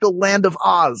magical land of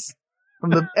Oz, from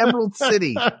the Emerald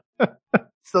City.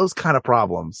 It's those kind of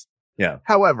problems. Yeah.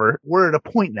 However, we're at a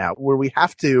point now where we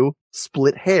have to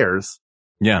split hairs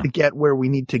to get where we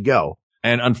need to go.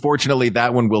 And unfortunately,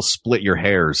 that one will split your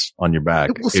hairs on your back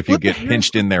if you get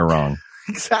pinched in there wrong.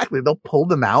 Exactly. They'll pull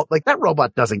them out. Like, that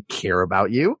robot doesn't care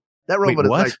about you. That robot is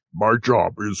like, my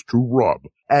job is to rub.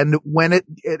 And when it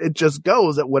just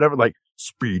goes at whatever, like,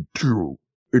 speed 2,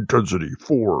 intensity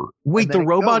 4. Wait, the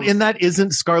robot in that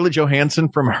isn't Scarlett Johansson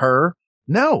from Her?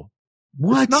 No.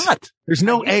 What? It's not. There's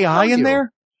no AI in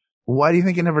there? Why do you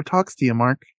think it never talks to you,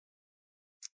 Mark?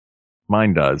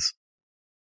 Mine does.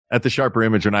 At the Sharper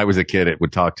Image, when I was a kid, it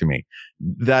would talk to me.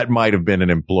 That might have been an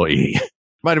employee.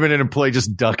 Might have been an employee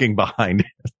just ducking behind.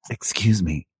 Excuse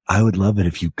me. I would love it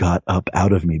if you got up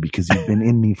out of me because you've been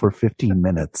in me for 15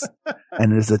 minutes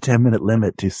and there's a 10-minute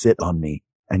limit to sit on me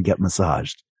and get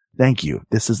massaged. Thank you.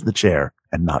 This is the chair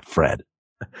and not Fred.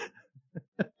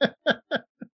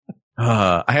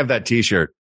 I have that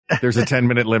t-shirt. There's a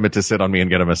 10-minute limit to sit on me and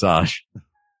get a massage.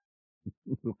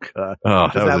 God. Oh,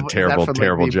 that was a terrible,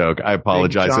 terrible joke. I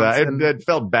apologize. It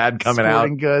felt bad coming out.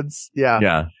 Sporting Goods. Yeah.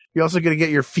 Yeah. You're also going to get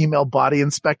your female body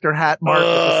inspector hat, Mark, at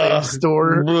the same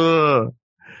store.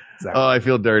 Exactly. Oh, I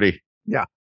feel dirty. Yeah.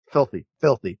 Filthy.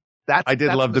 I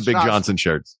did love the Big Johnson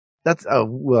shirts.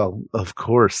 Well, of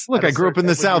course. Look, I grew up in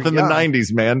the South in the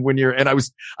 90s, man.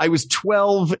 I was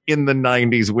 12 in the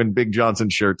 90s when Big Johnson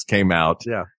shirts came out.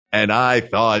 Yeah. And I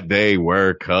thought they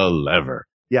were clever.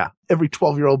 Yeah. Every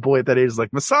 12-year-old boy at that age is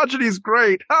like, misogyny is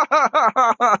great.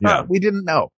 Yeah. We didn't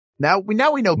know. Now we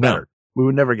know better. No. We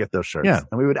would never get those shirts. Yeah.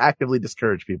 And we would actively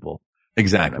discourage people.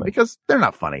 Exactly. Because they're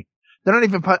not funny. They're not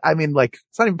even,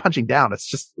 it's not even punching down. It's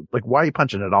just like, why are you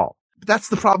punching at all? But that's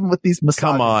the problem with these massage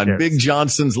Come on. chairs. Big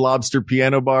Johnson's lobster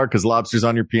piano bar, because lobsters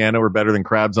on your piano are better than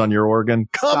crabs on your organ.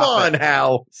 Come on,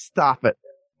 Hal. Stop it.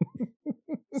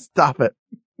 Stop it.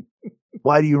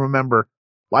 Why do you remember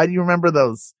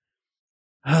those?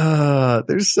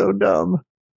 They're so dumb.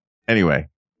 Anyway,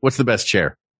 what's the best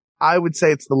chair? I would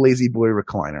say it's the Lazy Boy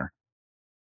recliner.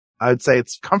 I would say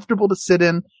it's comfortable to sit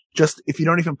in. Just if you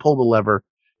don't even pull the lever,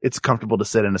 it's comfortable to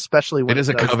sit in, especially when it is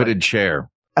a coveted chair.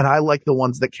 And I like the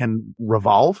ones that can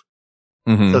revolve.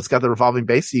 Mm-hmm. So it's got the revolving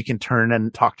base so you can turn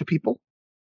and talk to people.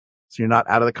 So you're not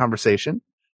out of the conversation.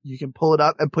 You can pull it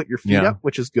up and put your feet up,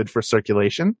 which is good for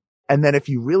circulation. And then if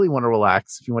you really want to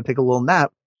relax, if you want to take a little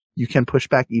nap, you can push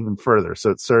back even further. So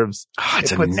it serves.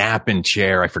 It's a napping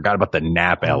chair. I forgot about the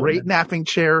nap element. Great napping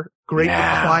chair, great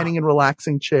reclining and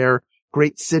relaxing chair,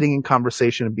 great sitting in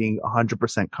conversation and being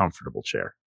 100% comfortable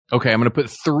chair. Okay, I'm going to put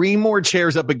 3 more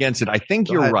chairs up against it. I think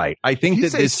you're right. I think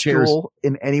that this chair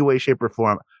in any way, shape, or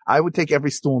form, I would take every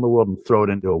stool in the world and throw it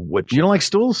into a wood chip. You don't like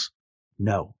stools?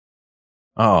 No.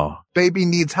 Oh. Baby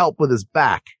needs help with his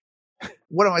back.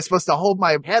 What am I supposed to hold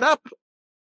my head up?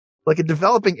 Like a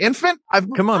developing infant?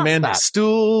 Come on, man. That.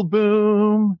 Stool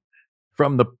boom.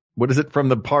 From the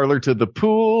parlor to the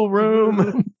pool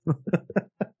room?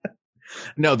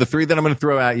 No, the 3 that I'm going to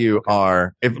throw at you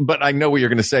are, but I know what you're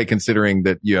going to say considering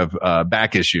that you have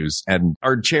back issues and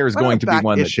our chair is going to be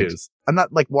one issues. I'm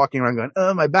not like walking around going,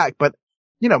 oh, my back, but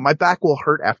my back will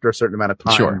hurt after a certain amount of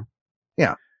time. Sure.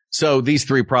 Yeah. So these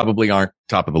 3 probably aren't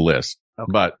top of the list,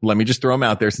 but let me just throw them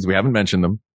out there since we haven't mentioned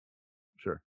them.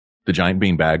 Sure. The giant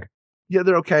beanbag. Yeah,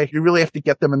 they're okay. You really have to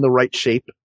get them in the right shape.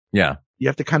 Yeah. You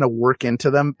have to kind of work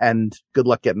into them and good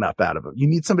luck getting up out of them. You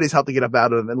need somebody's help to get up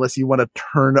out of them unless you want to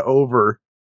turn over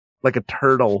like a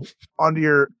turtle onto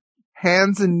your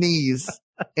hands and knees,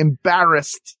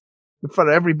 embarrassed in front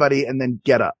of everybody and then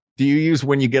get up. Do you use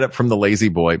when you get up from the Lazy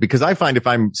Boy? Because I find if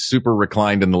I'm super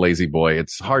reclined in the Lazy Boy,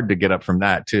 it's hard to get up from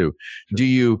that too. Sure. Do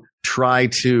you try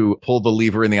to pull the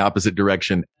lever in the opposite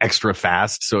direction extra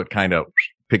fast so it kind of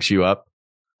picks you up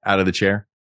out of the chair?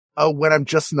 Oh, when I'm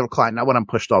just in the recline, not when I'm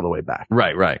pushed all the way back.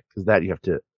 Right. Because that you have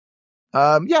to,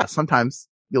 yeah, sometimes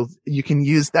you can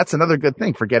use, that's another good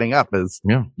thing for getting up is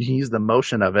you can use the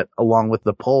motion of it along with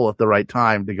the pull at the right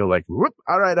time to go like, whoop,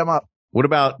 all right, I'm up. What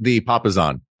about the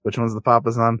Papazon? Which one's the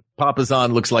Papazon?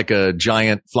 Papazon looks like a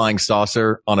giant flying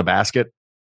saucer on a basket.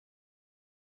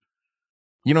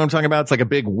 You know what I'm talking about? It's like a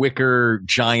big wicker,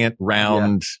 giant,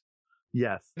 round. Yeah.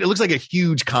 Yes. It looks like a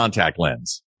huge contact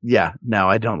lens. Yeah. No,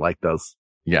 I don't like those.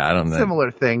 Yeah, I don't know. Similar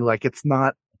thing. Like it's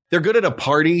not. They're good at a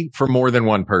party for more than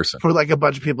one person. For like a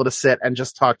bunch of people to sit and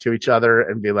just talk to each other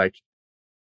and be like,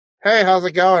 hey, how's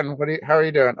it going? How are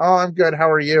you doing? Oh, I'm good. How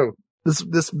are you?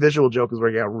 This visual joke is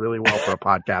working out really well for a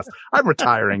podcast. I'm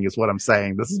retiring is what I'm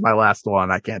saying. This is my last one.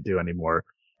 I can't do anymore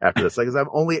after this. Because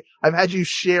I've had you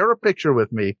share a picture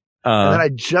with me. And then I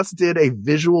just did a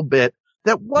visual bit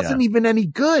that wasn't even any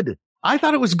good. I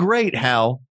thought it was great,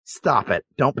 Hal. Stop it.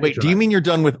 Don't wait. Do you mean you're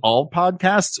done with all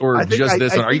podcasts or just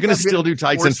this one? Are you going to still do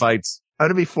Tights and Fights? I'm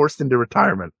going to be forced into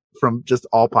retirement from just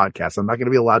all podcasts. I'm not going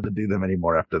to be allowed to do them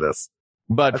anymore after this.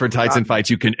 But for Tights and Fights,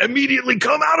 you can immediately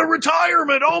come out of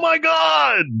retirement. Oh my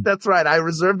God. That's right. I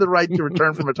reserve the right to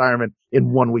return from retirement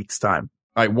in 1 week's time.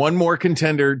 All right. One more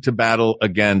contender to battle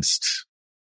against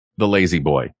the Lazy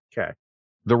Boy. Okay.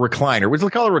 The recliner. We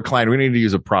call it recliner. We need to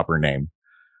use a proper name.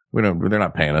 They're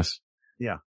not paying us.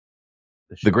 Yeah.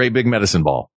 The great big medicine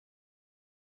ball.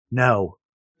 No.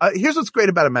 Here's what's great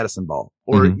about a medicine ball,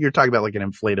 or you're talking about like an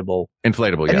inflatable.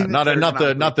 Inflatable, yeah.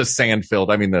 Not the sand filled.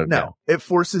 I mean It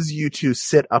forces you to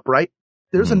sit upright.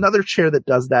 There's another chair that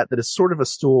does that is sort of a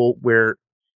stool where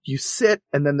you sit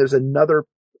and then there's another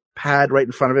pad right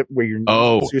in front of it where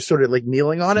you're sort of like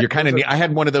kneeling on it. You're kind of I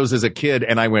had one of those as a kid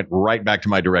and I went right back to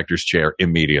my director's chair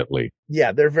immediately.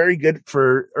 Yeah, they're very good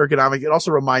for ergonomic. It also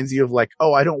reminds you of like,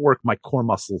 oh, I don't work my core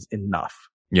muscles enough.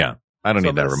 Yeah. I don't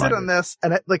need that reminder. Sit on this,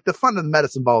 and like the fun of the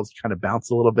medicine ball is you kind of bounce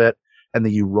a little bit, and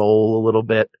then you roll a little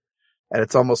bit, and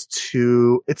it's almost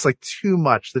too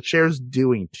much. The chair's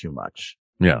doing too much.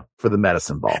 Yeah. For the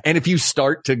medicine ball. And if you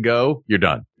start to go, you're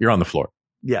done. You're on the floor.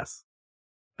 Yes.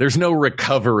 There's no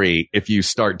recovery if you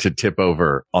start to tip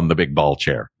over on the big ball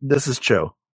chair. This is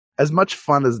true. As much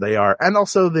fun as they are, and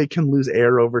also they can lose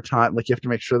air over time. Like you have to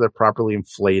make sure they're properly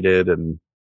inflated, and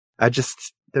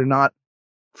they're not.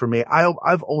 For me,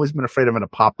 I've always been afraid I'm going to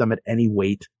pop them at any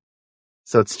weight.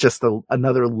 So it's just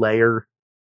another layer.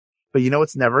 But you know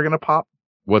what's never going to pop?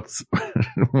 What's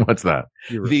that?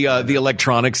 The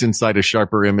electronics inside a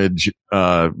Sharper Image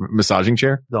massaging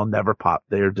chair? They'll never pop.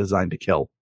 They are designed to kill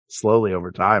slowly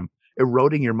over time,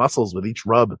 eroding your muscles with each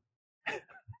rub.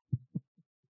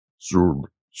 Soon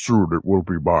it will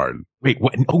be mine. Wait,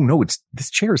 what? Oh no,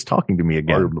 this chair is talking to me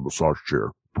again. I am the massage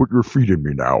chair. Put your feet in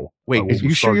me now. Wait, are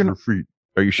you sure you're not? Feet.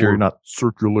 Are you sure you're not?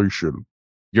 Circulation.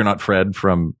 You're not Fred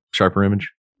from Sharper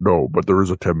Image? No, but there is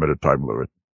a 10-minute time limit.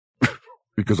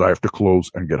 Because I have to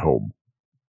close and get home.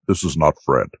 This is not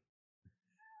Fred.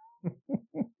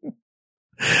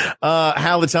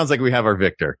 Hal, it sounds like we have our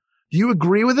victor. Do you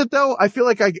agree with it though? I feel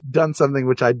like I've done something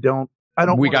which I don't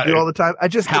want to do all the time.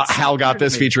 Hal got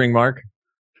this featuring Mark.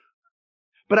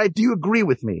 But I do agree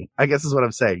with me, I guess is what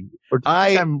I'm saying.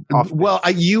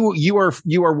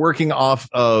 You are working off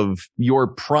of your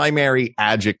primary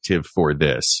adjective for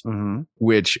this,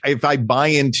 which if I buy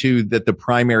into that the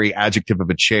primary adjective of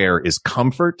a chair is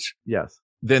comfort, yes,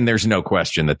 then there's no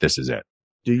question that this is it.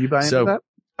 Do you buy into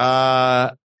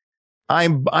that?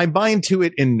 I buy into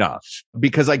it enough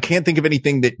because I can't think of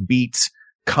anything that beats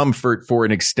comfort for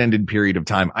an extended period of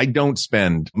time. I don't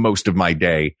spend most of my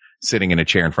day sitting in a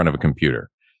chair in front of a computer.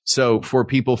 So for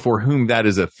people for whom that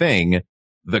is a thing,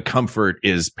 the comfort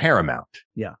is paramount.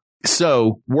 Yeah.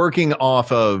 So working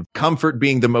off of comfort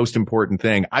being the most important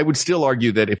thing, I would still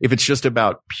argue that if it's just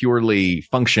about purely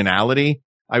functionality,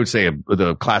 I would say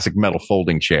the classic metal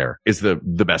folding chair is the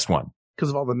best one.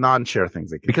 Because of all the non-chair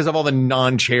things it can do. Because of all the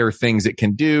non-chair things it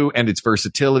can do and its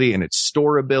versatility and its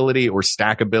storability or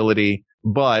stackability.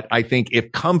 But I think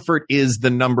if comfort is the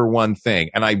number one thing,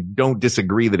 and I don't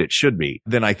disagree that it should be,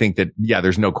 then I think that, yeah,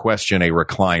 there's no question a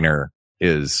recliner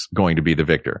is going to be the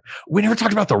victor. We never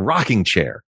talked about the rocking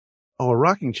chair. Oh, a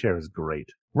rocking chair is great.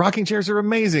 Rocking chairs are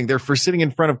amazing. They're for sitting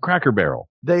in front of Cracker Barrel.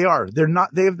 They are.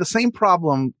 They have the same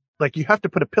problem. Like you have to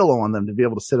put a pillow on them to be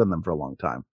able to sit on them for a long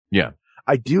time. Yeah.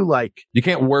 I do like. You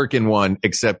can't work in one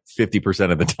except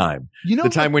 50% of the time. You know, the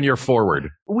time when you're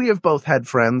forward. We have both had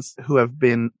friends who have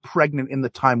been pregnant in the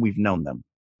time we've known them.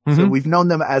 So we've known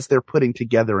them as they're putting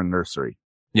together a nursery.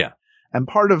 Yeah. And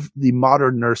part of the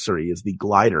modern nursery is the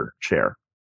glider chair.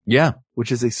 Yeah.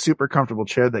 Which is a super comfortable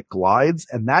chair that glides.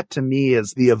 And that to me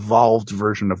is the evolved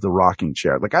version of the rocking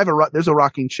chair. Like there's a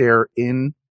rocking chair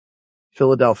in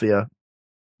Philadelphia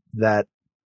that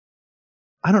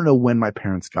I don't know when my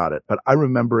parents got it, but I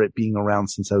remember it being around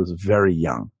since I was very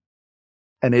young.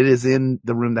 And it is in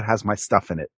the room that has my stuff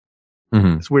in it.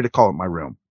 It's weird to call it my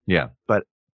room. Yeah. But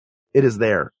it is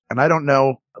there. And I don't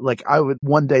know, like I would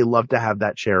one day love to have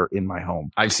that chair in my home.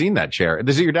 I've seen that chair.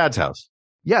 This is your dad's house.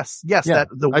 Yes. Yeah,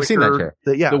 the wicker. I've seen that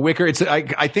chair. The wicker.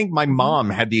 I think my mom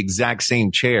had the exact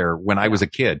same chair when I was a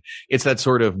kid. It's that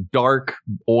sort of dark,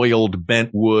 oiled,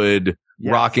 bent wood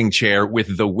rocking chair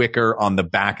with the wicker on the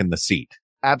back and the seat.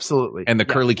 Absolutely. And the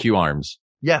curly Q arms.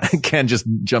 Yes. Ken just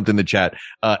jumped in the chat.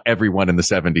 Everyone in the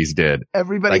 70s did.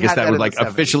 Everybody. I guess that was like 70s.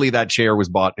 Officially that chair was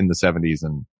bought in the 70s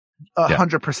and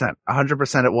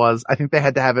 100% it was. I think they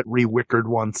had to have it re-wickered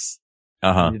once.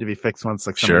 It needed to be fixed once,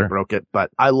 like somebody broke it.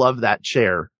 But I love that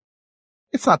chair.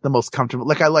 It's not the most comfortable.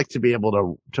 Like I like to be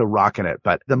able to rock in it,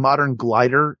 but the modern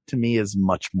glider to me is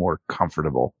much more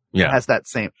comfortable. Yeah. It has that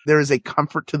same, there is a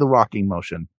comfort to the rocking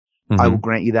motion I will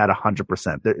grant you that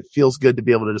 100%. It feels good to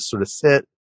be able to just sort of sit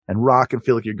and rock and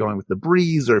feel like you're going with the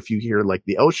breeze, or if you hear like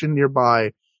the ocean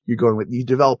nearby, you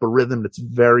develop a rhythm that's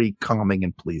very calming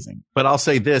and pleasing. But I'll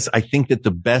say this, I think that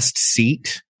the best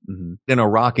seat in a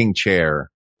rocking chair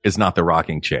is not the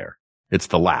rocking chair. It's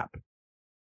the lap.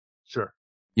 Sure.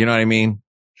 You know what I mean?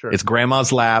 Sure. It's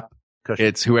grandma's lap. Cushion.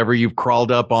 It's whoever you've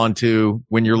crawled up onto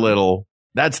when you're little.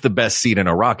 That's the best seat in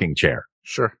a rocking chair.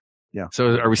 Sure. Yeah.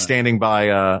 So are we standing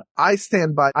by, I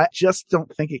stand by. I just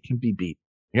don't think it can be beat.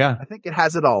 Yeah. I think it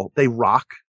has it all. They rock.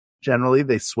 Generally,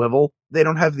 they swivel. They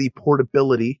don't have the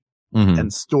portability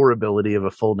and storability of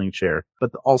a folding chair.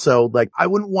 But also, like, I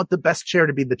wouldn't want the best chair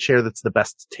to be the chair that's the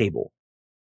best table.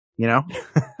 You know?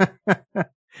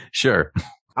 Sure.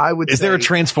 I would. Is there a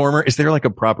transformer? Is there like a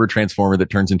proper transformer that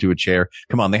turns into a chair?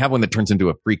 Come on. They have one that turns into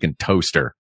a freaking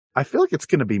toaster. I feel like it's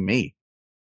going to be me.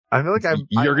 I feel like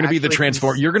you're going to be the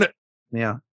transformer. You're going to.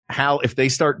 Yeah. Hal, if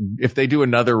they do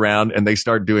another round and they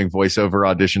start doing voiceover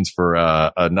auditions for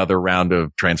another round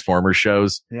of Transformers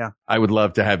shows, yeah, I would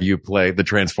love to have you play the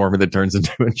Transformer that turns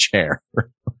into a chair.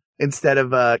 Instead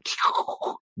of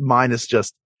mine is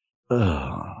just that's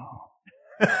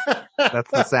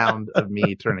the sound of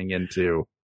me turning into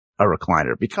a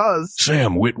recliner because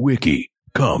Sam Witwicky,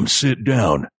 come sit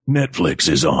down. Netflix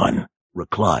is on.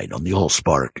 Recline on the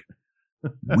AllSpark.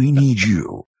 We need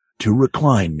you to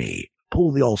recline me.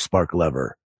 Pull the AllSpark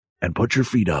lever and put your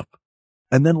feet up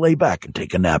and then lay back and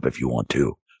take a nap if you want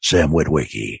to. Sam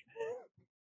Witwicky.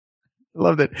 I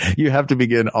love that you have to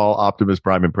begin all Optimus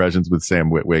Prime impressions with Sam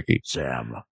Witwicky.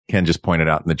 Sam. Ken just pointed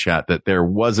out in the chat that there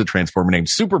was a Transformer named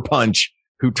Super Punch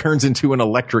who turns into an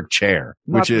electric chair,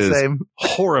 which is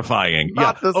horrifying.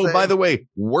 Yeah. Oh, by the way,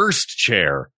 worst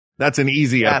chair. That's an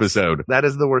easy episode. That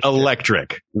is the worst. Electric.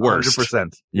 Chair. Worst.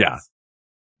 100%. Yeah.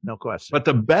 No question. But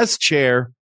the best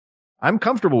chair, I'm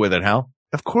comfortable with it, Hal.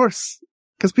 Of course.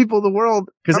 Because people of the world.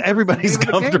 Because everybody's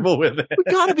comfortable with it. We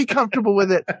gotta be comfortable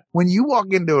with it. When you walk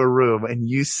into a room and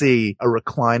you see a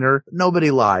recliner,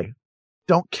 nobody lie.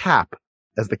 Don't cap,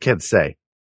 as the kids say.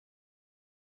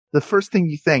 The first thing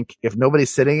you think, if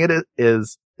nobody's sitting in it,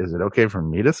 is it okay for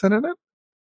me to sit in it?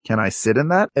 Can I sit in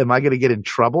that? Am I going to get in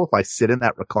trouble if I sit in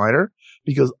that recliner?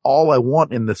 Because all I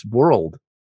want in this world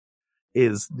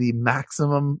is the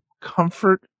maximum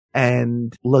comfort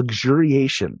and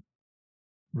luxuriation.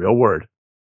 Real word.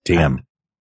 TM.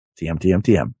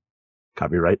 TM.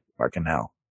 Copyright Mark and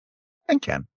Hal. And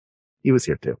Ken. He was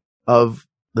here too. Of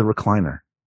the recliner.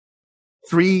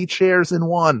 3 chairs in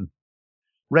one.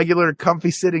 Regular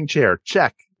comfy sitting chair.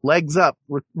 Check. Legs up.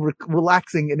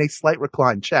 Relaxing in a slight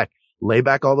recline. Check. Lay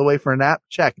back all the way for a nap.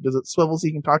 Check. Does it swivel so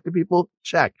you can talk to people?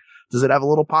 Check. Does it have a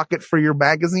little pocket for your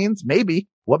magazines? Maybe.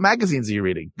 What magazines are you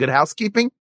reading? Good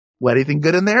Housekeeping? Anything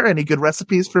good in there? Any good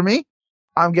recipes for me?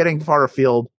 I'm getting far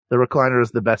afield. The recliner is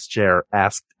the best chair,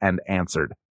 asked and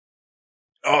answered.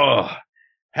 Oh,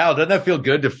 Hal, doesn't that feel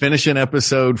good to finish an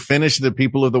episode, finish the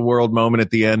people of the world moment at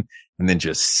the end, and then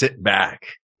just sit back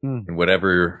and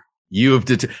whatever you have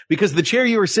because the chair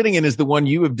you are sitting in is the one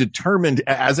you have determined,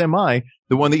 as am I,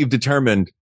 the one that you've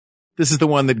determined. This is the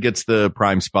one that gets the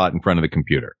prime spot in front of the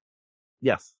computer.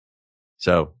 Yes.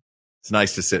 So it's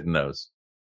nice to sit in those.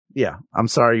 Yeah. I'm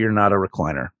sorry you're not a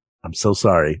recliner. I'm so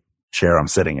sorry. Chair I'm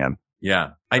sitting in.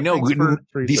 Yeah. I know.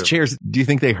 These chairs, do you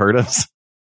think they hurt us?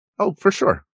 Oh, for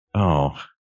sure. Oh,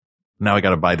 now I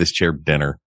got to buy this chair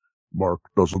dinner. Mark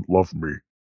doesn't love me.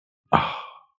 Oh,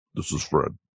 this is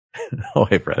Fred. Oh,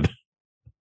 hey, Fred.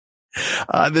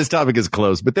 This topic is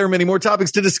closed, but there are many more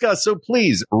topics to discuss. So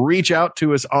please reach out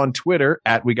to us on Twitter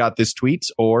at We Got This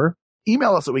Tweets or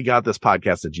email us at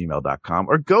wegotThisPodcast@gmail.com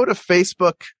or go to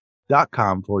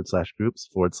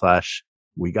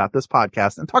Facebook.com/groups/We Got This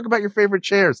Podcast and talk about your favorite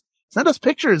chairs. Send us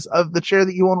pictures of the chair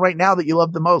that you own right now that you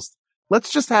love the most.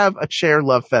 Let's just have a chair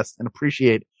love fest and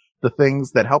appreciate the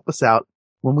things that help us out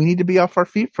when we need to be off our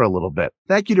feet for a little bit.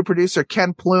 Thank you to producer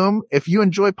Ken Plume. If you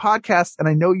enjoy podcasts, and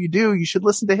I know you do, you should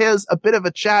listen to his A Bit of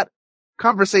a Chat,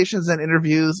 conversations and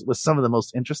interviews with some of the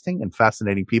most interesting and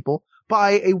fascinating people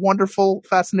by a wonderful,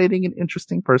 fascinating, and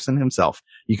interesting person himself.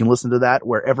 You can listen to that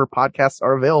wherever podcasts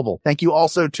are available. Thank you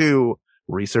also to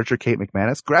researcher Kate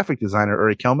McManus, graphic designer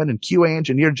Uri Kelman, and QA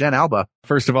engineer Jen Alba.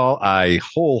 First of all, I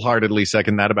wholeheartedly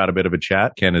second that about A Bit of a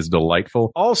Chat. Ken is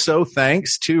delightful. Also,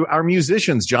 thanks to our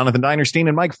musicians, Jonathan Dinerstein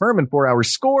and Mike Furman, for our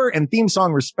score and theme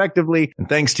song, respectively. And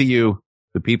thanks to you,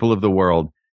 the people of the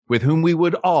world, with whom we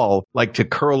would all like to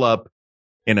curl up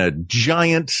in a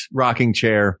giant rocking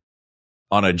chair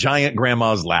on a giant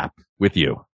grandma's lap with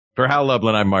you. For Hal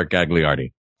Lublin, I'm Mark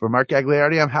Gagliardi. For Mark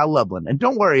Gagliardi, I'm Hal Lublin. And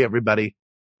don't worry, everybody.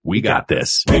 We got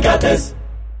this. We got this.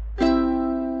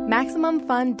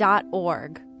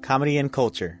 MaximumFun.org. comedy and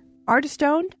culture.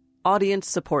 Artist-owned,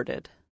 audience-supported.